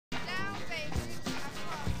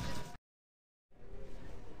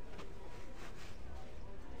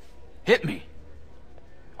Hit me.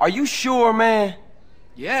 Are you sure, man?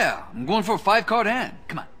 Yeah, I'm going for a 5-card hand.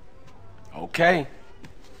 Come on. Okay.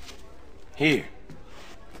 Here.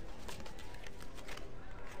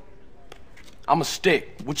 I'm a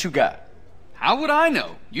stick. What you got? How would I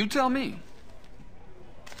know? You tell me.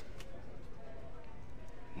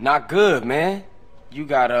 Not good, man. You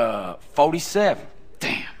got, 47.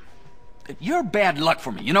 Damn. You're bad luck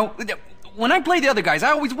for me, you know? When I play the other guys,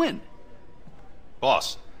 I always win.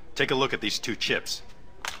 Boss, take a look at these 2 chips.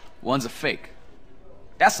 One's a fake.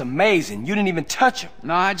 That's amazing. You didn't even touch him.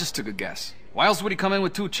 No, I just took a guess. Why else would he come in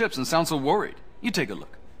with 2 chips and sound so worried? You take a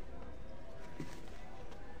look.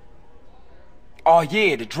 Oh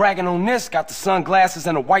yeah, the dragon on this got the sunglasses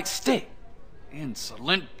and a white stick.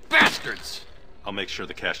 Insolent bastards! I'll make sure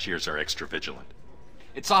the cashiers are extra vigilant.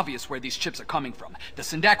 It's obvious where these chips are coming from. The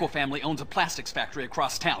Sindacco family owns a plastics factory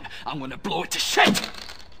across town. I'm gonna blow it to shit!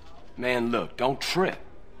 Man, look, don't trip.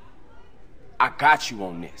 I got you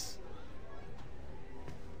on this.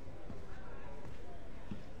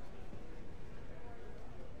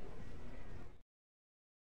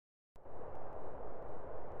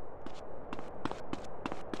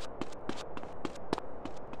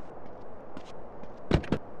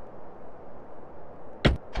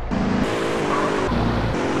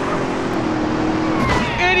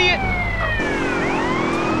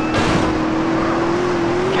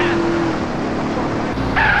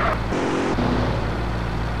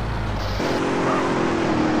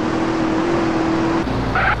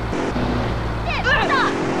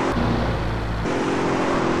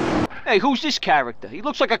 Hey, who's this character? He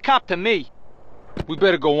looks like a cop to me. We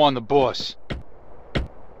better go on the boss.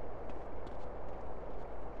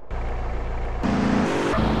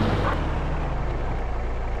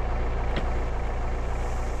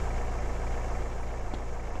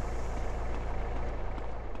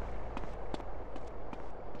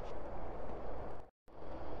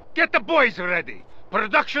 Get the boys ready.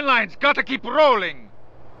 Production line's gotta keep rolling.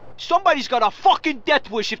 Somebody's got a fucking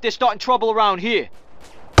death wish if they're starting trouble around here.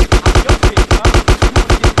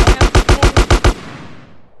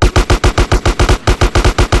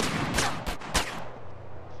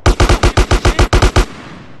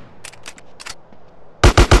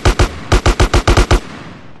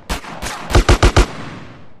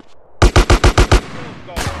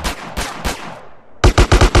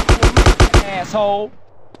 Asshole.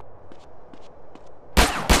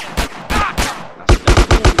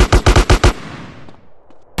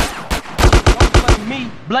 Don't blame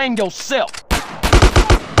me, blame yourself.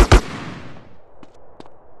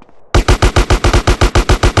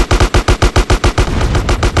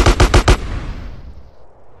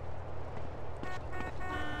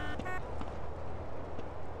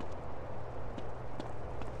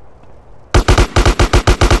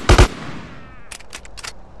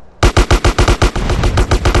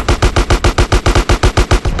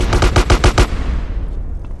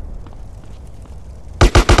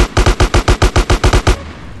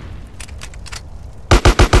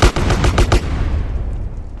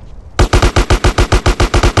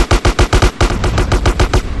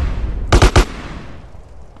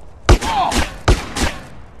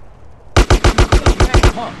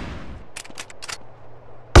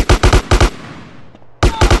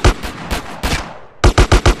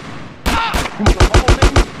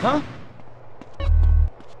 Huh?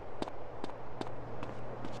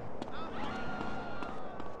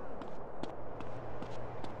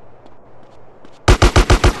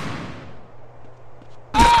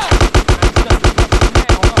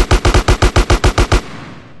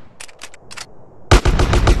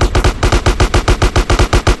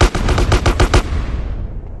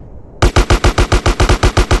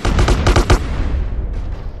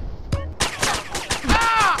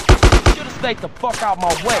 Stay the fuck out my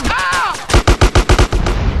way.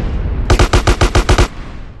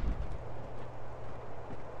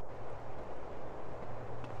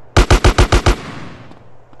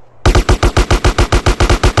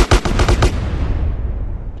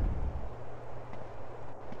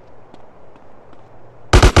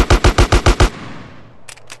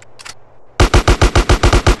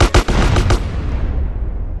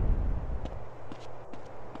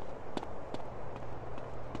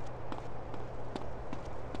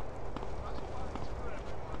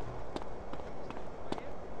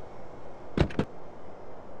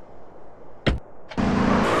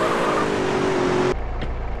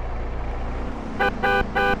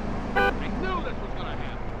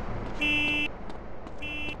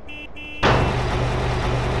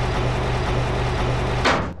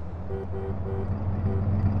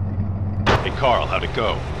 Carl, how'd it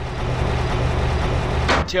go?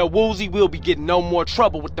 Tell Woozie we'll be getting no more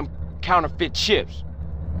trouble with them counterfeit chips.